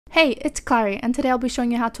Hey, it's Clary, and today I'll be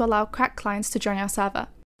showing you how to allow cracked clients to join your server.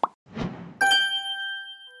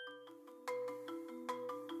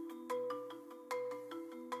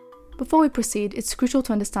 Before we proceed, it's crucial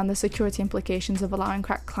to understand the security implications of allowing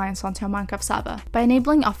cracked clients onto your Minecraft server. By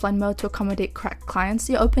enabling offline mode to accommodate cracked clients,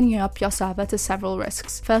 you're opening up your server to several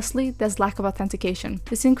risks. Firstly, there's lack of authentication.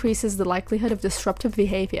 This increases the likelihood of disruptive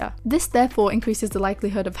behavior. This therefore increases the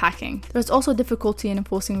likelihood of hacking. There's also difficulty in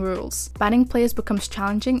enforcing rules. Banning players becomes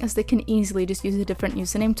challenging as they can easily just use a different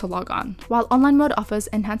username to log on. While online mode offers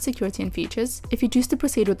enhanced security and features, if you choose to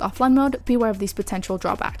proceed with offline mode, be aware of these potential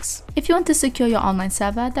drawbacks. If you want to secure your online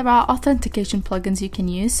server, there are authentication plugins you can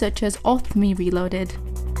use, such as Auth.me Reloaded.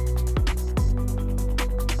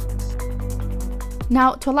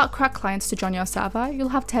 Now, to allow cracked clients to join your server, you'll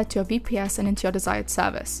have to head to your VPS and into your desired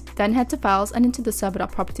service. Then head to Files and into the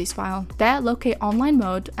Server.properties file. There, locate online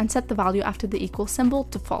mode and set the value after the equal symbol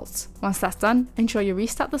to false. Once that's done, ensure you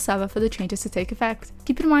restart the server for the changes to take effect.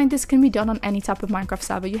 Keep in mind this can be done on any type of Minecraft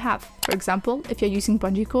server you have. For example, if you're using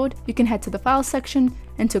Bungee code, you can head to the Files section,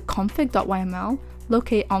 into config.yml,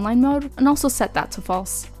 locate online mode, and also set that to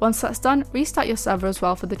false. Once that's done, restart your server as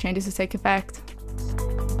well for the changes to take effect.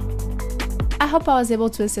 I hope I was able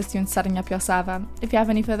to assist you in setting up your server. If you have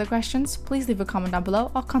any further questions, please leave a comment down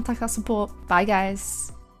below or contact our support. Bye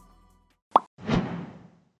guys!